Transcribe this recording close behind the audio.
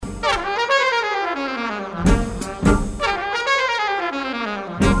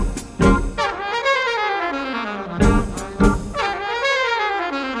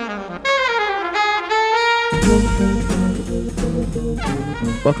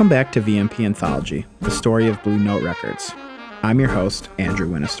Welcome back to VMP Anthology, the story of Blue Note Records. I'm your host, Andrew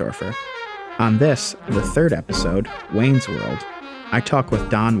Winnestorfer. On this, the third episode, Wayne's World, I talk with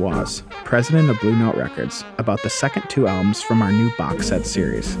Don Was, president of Blue Note Records, about the second two albums from our new box set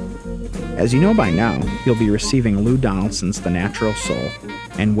series. As you know by now, you'll be receiving Lou Donaldson's The Natural Soul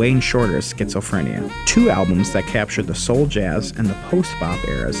and Wayne Shorter's Schizophrenia, two albums that capture the soul jazz and the post-bop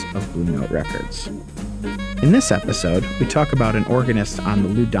eras of Blue Note Records. In this episode, we talk about an organist on the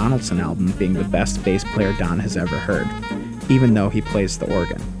Lou Donaldson album being the best bass player Don has ever heard, even though he plays the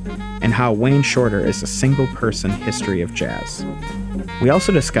organ, and how Wayne Shorter is a single-person history of jazz. We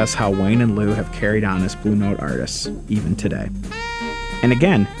also discuss how Wayne and Lou have carried on as Blue Note artists, even today. And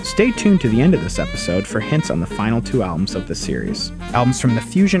again, stay tuned to the end of this episode for hints on the final two albums of the series, albums from the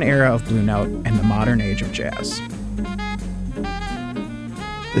fusion era of Blue Note and the modern age of jazz.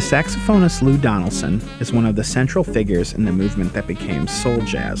 The saxophonist Lou Donaldson is one of the central figures in the movement that became soul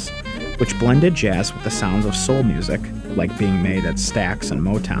jazz, which blended jazz with the sounds of soul music, like being made at Stax and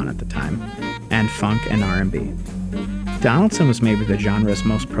Motown at the time, and funk and R&B. Donaldson was maybe the genre's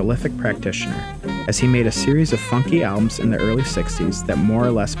most prolific practitioner, as he made a series of funky albums in the early 60s that more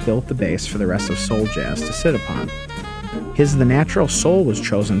or less built the base for the rest of soul jazz to sit upon. His The Natural Soul was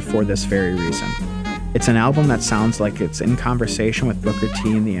chosen for this very reason. It's an album that sounds like it's in conversation with Booker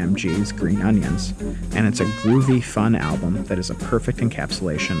T and the MG's Green Onions, and it's a groovy, fun album that is a perfect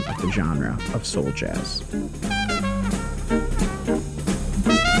encapsulation of the genre of soul jazz.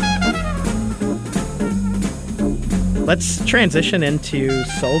 Let's transition into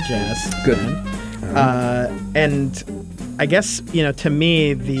soul jazz. Good. And I guess, to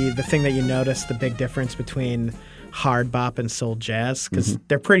me, the thing that you notice, the big difference between hard bop and soul jazz, because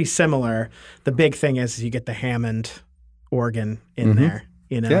they're pretty similar. The big thing is you get the Hammond organ in there.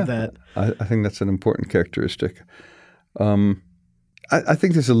 I think that's an important characteristic. I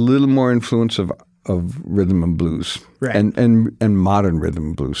think there's a little more influence of rhythm and blues, right, and modern rhythm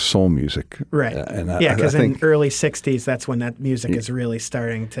and blues, soul music, right? Because in early '60s, that's when that music is really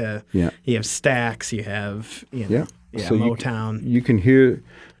starting to. Yeah. You have Stax, you have so Motown. You can hear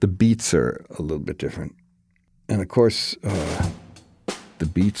the beats are a little bit different. And of course, the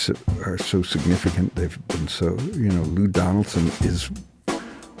beats are so significant. They've been so, Lou Donaldson is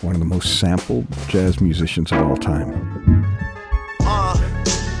one of the most sampled jazz musicians of all time.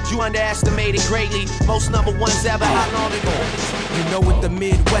 You underestimated greatly. Most number ones ever. How long ago? You know what the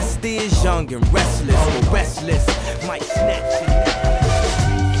Midwest is? Young and restless. Or restless. Might snatch it.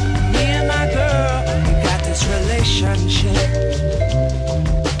 Me and my girl, we got this relationship.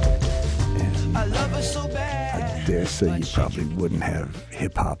 I love her so bad. I dare say you probably wouldn't have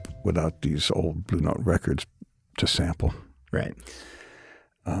hip-hop without these old Blue Note records to sample. Right.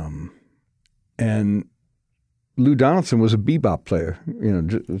 And Lou Donaldson was a bebop player.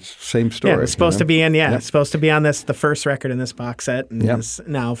 Same story. Yeah, it's supposed to be in. It's supposed to be on the first record in this box set, and is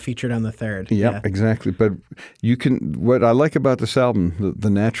now featured on the third. Yeah, exactly. But what I like about this album, The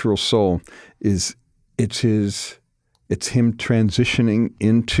Natural Soul, is it's him transitioning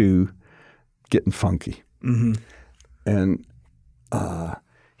into getting funky. Mm-hmm. And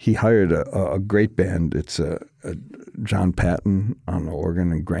he hired a great band. It's John Patton on the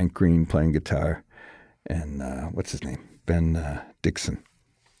organ and Grant Green playing guitar. And what's his name? Ben Dixon,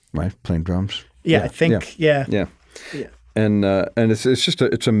 right? Playing drums. Yeah, I think. Yeah. And it's just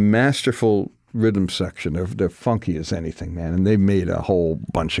it's a masterful rhythm section. They're funky as anything, man. And they've made a whole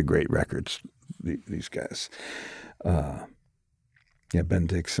bunch of great records. These guys. Ben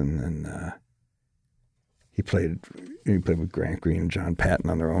Dixon and he played with Grant Green and John Patton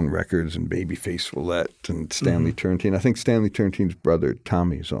on their own records, and Babyface Willette and Stanley Turrentine. I think Stanley Turrentine's brother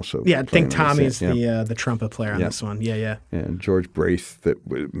Tommy is also. Yeah, I think Tommy's the trumpet player on this one. Yeah. And George Braith that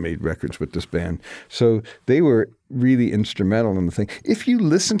made records with this band. So they were really instrumental in the thing. If you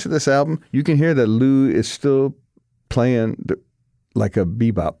listen to this album, you can hear that Lou is still playing like a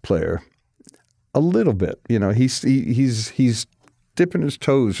bebop player, a little bit. He's dipping his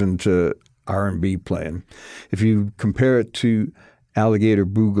toes into R&B playing. If you compare it to Alligator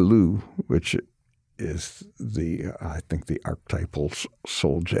Boogaloo, which is I think the archetypal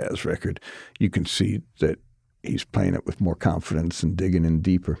soul jazz record, you can see that he's playing it with more confidence and digging in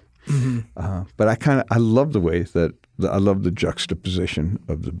deeper. Mm-hmm. But I love the way that I love the juxtaposition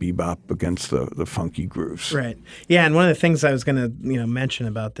of the bebop against the funky grooves. Right. Yeah, and one of the things I was going to mention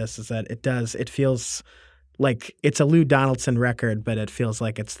about this is that it feels like it's a Lou Donaldson record, but it feels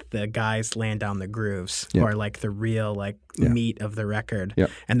like it's the guys laying down the grooves or like the real like meat of the record. Yeah.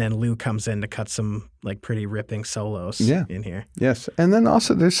 And then Lou comes in to cut some like pretty ripping solos in here. Yes. And then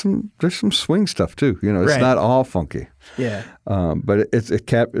also there's some swing stuff too. You know, it's not all funky. Yeah. But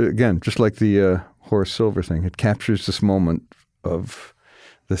again, just like the Horace Silver thing, it captures this moment of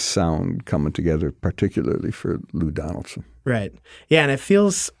the sound coming together, particularly for Lou Donaldson. Right. Yeah,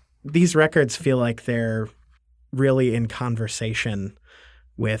 and these records feel like they're really in conversation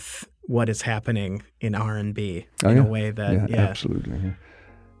with what is happening in R&B in a way that absolutely. Yeah.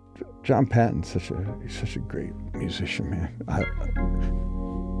 John Patton's such a great musician, man. I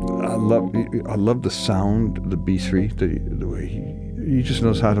love the sound of the B3, the way he just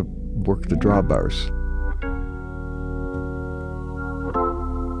knows how to work the drawbars.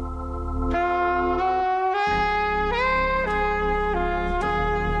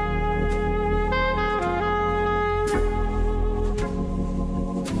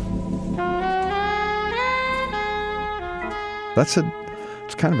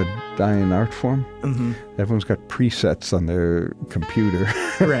 It's kind of a dying art form. Mm-hmm. Everyone's got presets on their computer,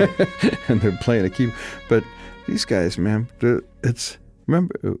 right? And they're playing a keyboard. But these guys, man,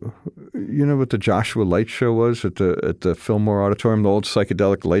 remember, you know what the Joshua Light Show was at the Fillmore Auditorium, the old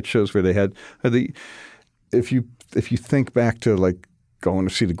psychedelic light shows where they had if you think back to like going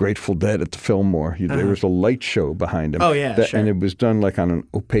to see the Grateful Dead at the Fillmore, there was a light show behind them. Oh yeah, sure. And it was done like on an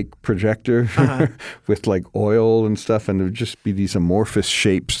opaque projector with like oil and stuff, and there would just be these amorphous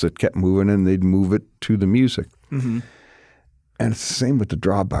shapes that kept moving, and they'd move it to the music. Mm-hmm. And it's the same with the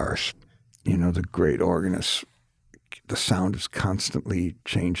drawbars. You know, the great organists, the sound is constantly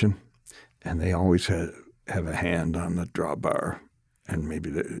changing, and they always have a hand on the drawbar, and maybe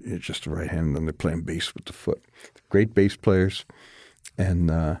it's just the right hand, and then they're playing bass with the foot. Great bass players.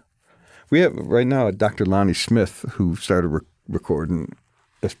 And we have right now Dr. Lonnie Smith, who started recording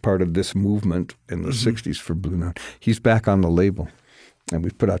as part of this movement in the 60s for Blue Note. He's back on the label, and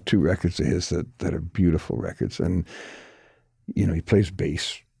we've put out 2 records of his that are beautiful records. And, you know, he plays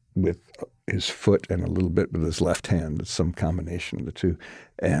bass with his foot and a little bit with his left hand. It's some combination of the two.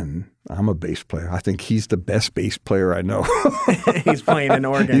 And I'm a bass player. I think he's the best bass player I know. He's playing an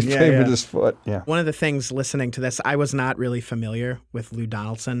organ. He's playing with his foot. Yeah. One of the things listening to this, I was not really familiar with Lou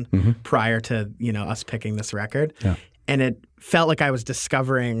Donaldson prior to, you know, us picking this record. Yeah. And it felt like I was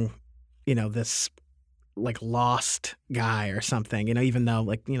discovering, you know, this like lost guy or something, you know, even though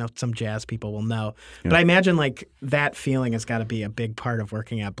like, you know, some jazz people will know. Yeah. But I imagine like that feeling has got to be a big part of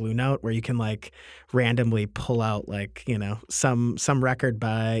working at Blue Note, where you can like randomly pull out like, you know, some record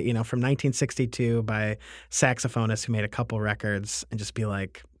by, you know, from 1962 by saxophonists who made a couple records and just be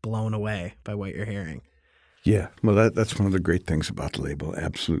like blown away by what you're hearing. Yeah. Well, that's one of the great things about the label.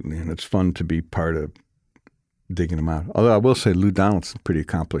 Absolutely. And it's fun to be part of digging them out. Although I will say Lou Donaldson's a pretty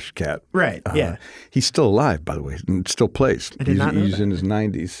accomplished cat. Right, yeah. He's still alive, by the way, and still plays. I did not know He's that. In his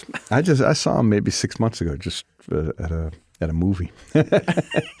 90s. I saw him maybe 6 months ago just at a movie.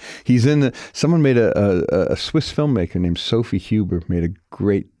 Someone made a Swiss filmmaker named Sophie Huber made a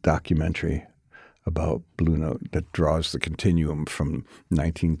great documentary about Blue Note that draws the continuum from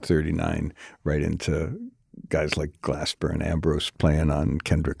 1939 right into guys like Glasper and Ambrose playing on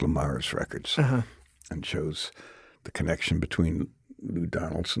Kendrick Lamar's records. And shows the connection between Lou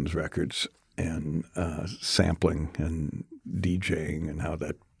Donaldson's records and sampling and DJing, and how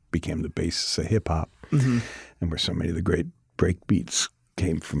that became the basis of hip-hop, and where so many of the great break beats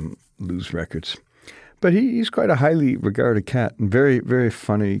came from Lou's records. But he's quite a highly regarded cat, and very, very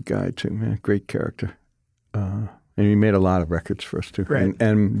funny guy too, man. Great character. And he made a lot of records for us too. Right.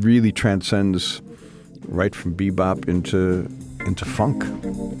 And really transcends right from bebop into funk.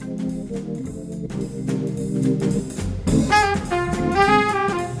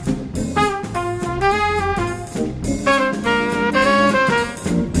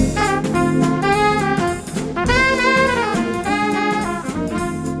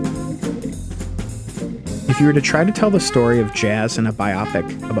 If you were to try to tell the story of jazz in a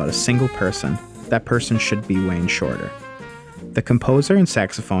biopic about a single person, that person should be Wayne Shorter. The composer and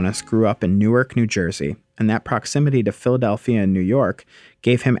saxophonist grew up in Newark, New Jersey, and that proximity to Philadelphia and New York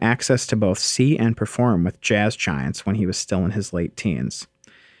gave him access to both see and perform with jazz giants when he was still in his late teens.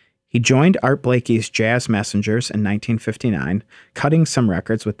 He joined Art Blakey's Jazz Messengers in 1959, cutting some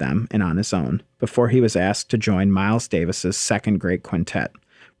records with them and on his own, before he was asked to join Miles Davis's Second Great Quintet,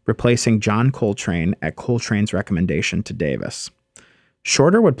 replacing John Coltrane at Coltrane's recommendation to Davis.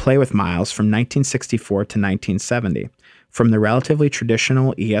 Shorter would play with Miles from 1964 to 1970, from the relatively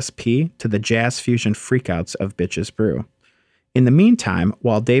traditional ESP to the jazz fusion freakouts of Bitches Brew. In the meantime,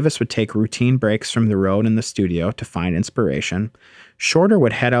 while Davis would take routine breaks from the road and the studio to find inspiration, Shorter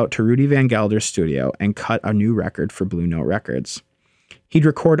would head out to Rudy Van Gelder's studio and cut a new record for Blue Note Records. He'd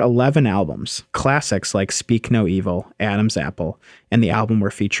record 11 albums, classics like Speak No Evil, Adam's Apple, and the album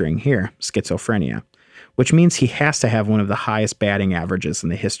we're featuring here, Schizophrenia, which means he has to have one of the highest batting averages in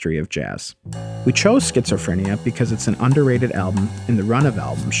the history of jazz. We chose Schizophrenia because it's an underrated album in the run of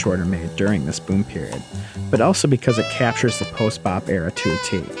albums Shorter made during this boom period, but also because it captures the post-bop era to a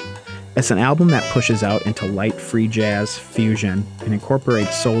T. It's an album that pushes out into light free jazz, fusion, and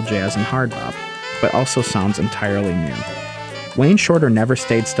incorporates soul jazz and hard bop, but also sounds entirely new. Wayne Shorter never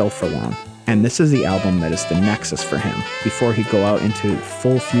stayed still for long, and this is the album that is the nexus for him before he'd go out into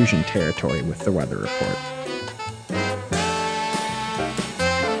full fusion territory with The Weather Report.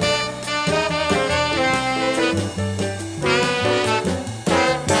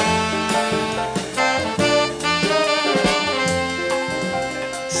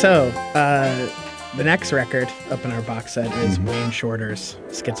 So, the next record up in our box set is Wayne Shorter's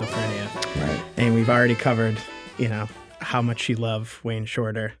Schizophrenia. Right. And we've already covered, how much you love Wayne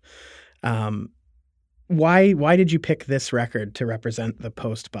Shorter. Why did you pick this record to represent the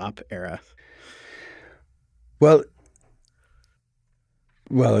post-bop era? Well,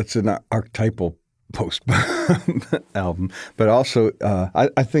 it's an archetypal post-bop album, but also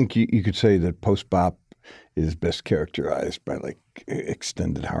I think you could say that post-bop is best characterized by like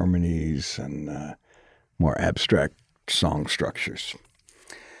extended harmonies and more abstract song structures.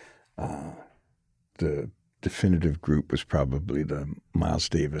 The definitive group was probably the Miles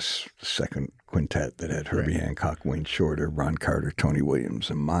Davis second quintet that had Herbie Hancock, Wayne Shorter, Ron Carter, Tony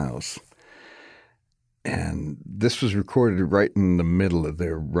Williams, and Miles. And this was recorded right in the middle of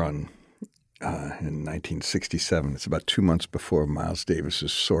their run in 1967. It's about 2 months before Miles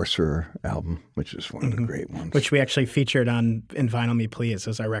Davis's Sorcerer album, which is one of the great ones. Which we actually featured on in Vinyl Me Please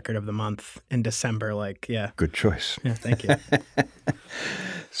as our record of the month in December. Good choice. Yeah, thank you.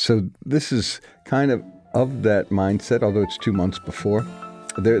 So this is kind of that mindset, although it's 2 months before.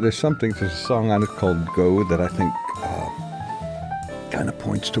 There's a song on it called Go that I think kind of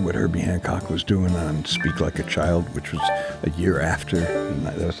points to what Herbie Hancock was doing on Speak Like a Child, which was a year after, and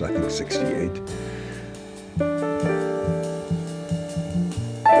that was, I think, 68.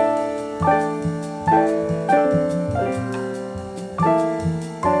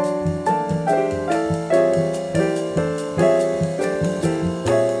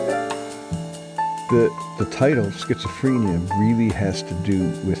 The title, Schizophrenia, really has to do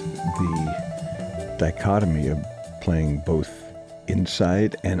with the dichotomy of playing both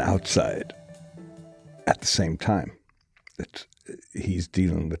inside and outside at the same time. He's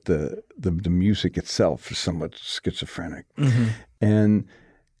dealing with the music itself is somewhat schizophrenic. And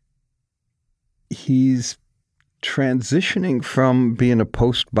he's transitioning from being a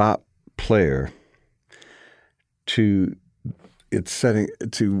post-bop player to it's setting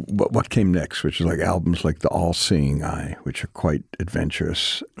to what came next, which is like albums like The All-Seeing Eye, which are quite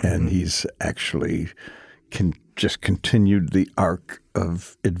adventurous. And he's actually just continued the arc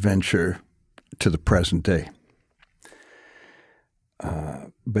of adventure to the present day.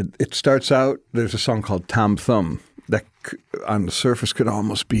 But it starts out, there's a song called Tom Thumb that on the surface could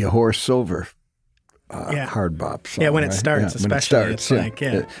almost be a Horace Silver hard bop song. Yeah, when it starts, especially.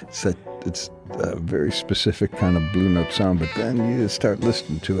 It's a very specific kind of Blue Note sound, but then you start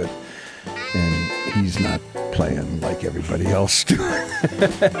listening to it, and he's not playing like everybody else doing.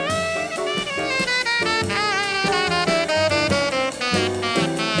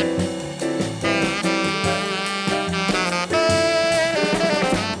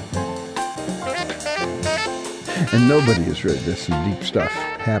 And nobody has read this, some deep stuff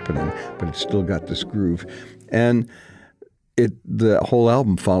happening, but it's still got this groove. And the whole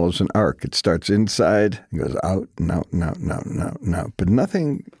album follows an arc. It starts inside and goes out and out and out and out and out and out. But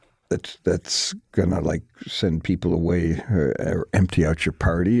nothing that's going to like send people away or empty out your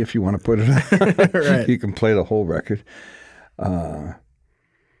party, if you want to put it on. Right. You can play the whole record. But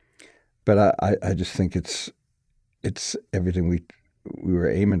I just think it's everything we were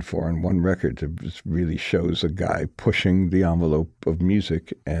aiming for in one record. It just really shows a guy pushing the envelope of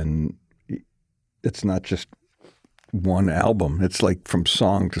music, and it's not just one album. It's like from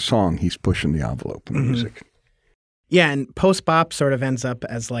song to song, he's pushing the envelope of music. Yeah, and post-bop sort of ends up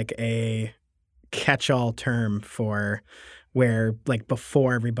as like a catch-all term for where like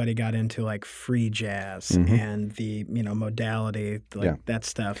before everybody got into like free jazz and the, modality, that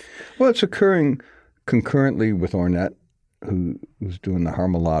stuff. Well, it's occurring concurrently with Ornette, who's doing the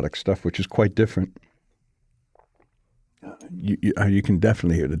harmonic stuff, which is quite different. You can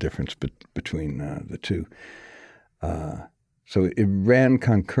definitely hear the difference between the two. So it ran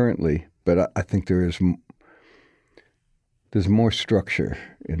concurrently, but I think there's more structure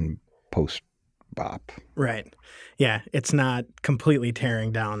in post-bop. Right. Yeah, it's not completely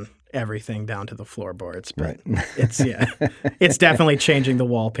tearing down everything down to the floorboards, but it's definitely changing the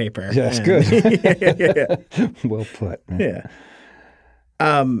wallpaper. Yes, good. Well put. Man.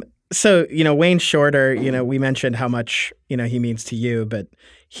 Yeah. So, Wayne Shorter, we mentioned how much, he means to you, but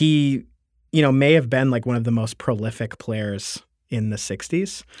he, may have been like one of the most prolific players in the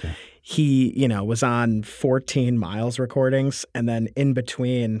 60s. Yeah. He, was on 14 Miles recordings, and then in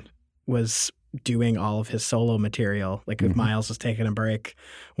between was doing all of his solo material. Like if Miles was taking a break,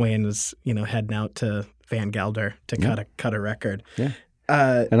 Wayne was, heading out to Van Gelder to cut a record. Yeah.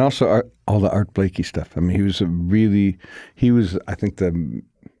 And also all the Art Blakey stuff. I mean, he was, I think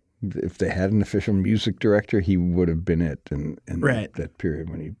if they had an official music director, he would have been it in that period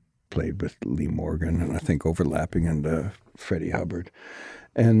when he played with Lee Morgan and I think overlapping and Freddie Hubbard,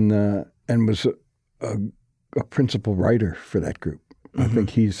 and was a principal writer for that group. I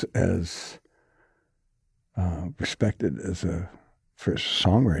think he's as respected for his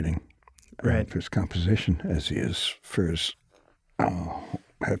songwriting, for his composition, as he is for his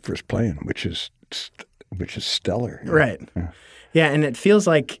playing, which is stellar. Right. Yeah, and it feels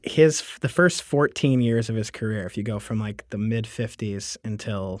like the first 14 years of his career, if you go from like the mid-50s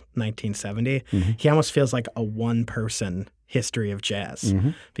until 1970, he almost feels like a one-person history of jazz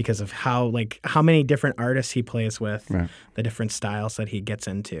because of how many different artists he plays with, the different styles that he gets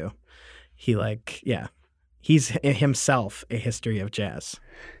into. He's himself a history of jazz.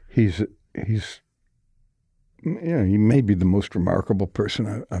 He may be the most remarkable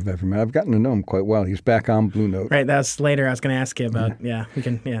person I've ever met. I've gotten to know him quite well. He's back on Blue Note. Right, that's later. I was going to ask you about, we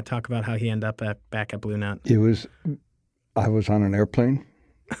can talk about how he ended up back at Blue Note. I was on an airplane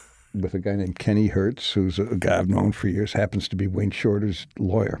with a guy named Kenny Hertz, who's a guy I've known for years, happens to be Wayne Shorter's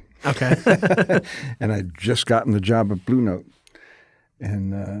lawyer. Okay. And I'd just gotten the job at Blue Note.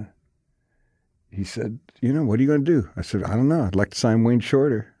 And he said, what are you going to do? I said, I don't know. I'd like to sign Wayne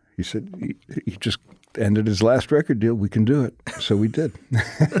Shorter. He said, he just ended his last record deal. We can do it. So we did.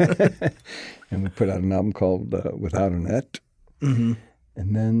 And we put out an album called Without a Net. And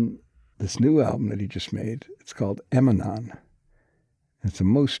then this new album that he just made, it's called Emanon. It's a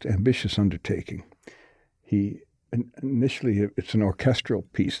most ambitious undertaking. Initially, it's an orchestral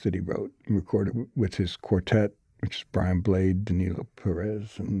piece that he wrote and recorded with his quartet, which is Brian Blade, Danilo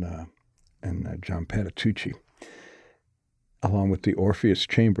Perez, and John Patitucci, along with the Orpheus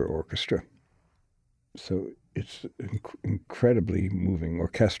Chamber Orchestra. So it's incredibly moving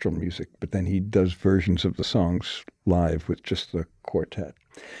orchestral music, but then he does versions of the songs live with just the quartet.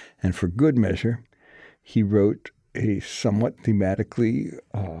 And for good measure, he wrote a somewhat thematically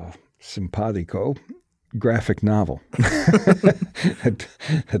simpatico graphic novel.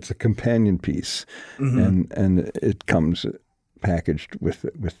 It's a companion piece, and it comes packaged with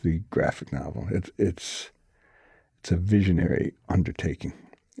the graphic novel. It's a visionary undertaking,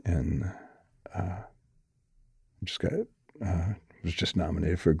 and was just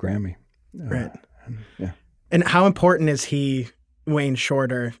nominated for a Grammy. Right. And how important is Wayne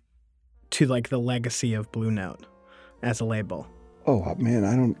Shorter, to like the legacy of Blue Note as a label? Oh man,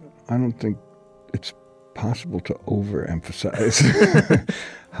 I don't think it's possible to overemphasize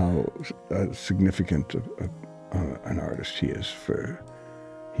how significant an artist he is.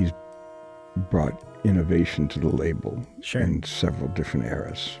 He's brought innovation to the label in several different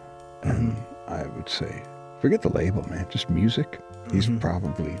eras, and I would say, forget the label, man, just music. He's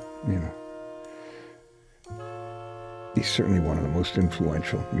probably, he's certainly one of the most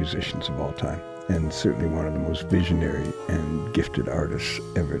influential musicians of all time, and certainly one of the most visionary and gifted artists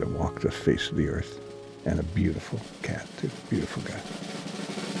ever to walk the face of the earth. And a beautiful cat, too. Beautiful guy.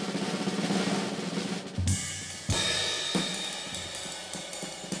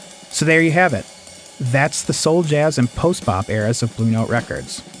 So there you have it. That's the soul jazz and post-bop eras of Blue Note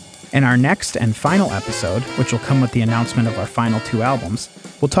Records. In our next and final episode, which will come with the announcement of our final 2 albums,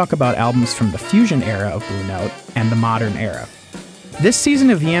 we'll talk about albums from the fusion era of Blue Note and the modern era. This season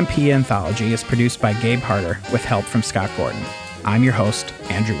of EMP Anthology is produced by Gabe Harder with help from Scott Gordon. I'm your host,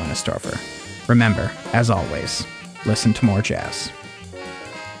 Andrew Winnestorfer. Remember, as always, listen to more jazz.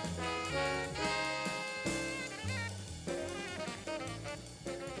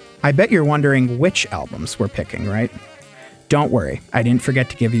 I bet you're wondering which albums we're picking, right? Don't worry, I didn't forget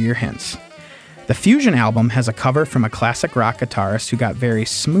to give you your hints. The Fusion album has a cover from a classic rock guitarist who got very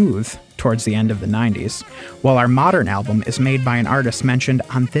smooth towards the end of the 90s, while our modern album is made by an artist mentioned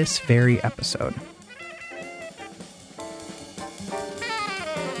on this very episode.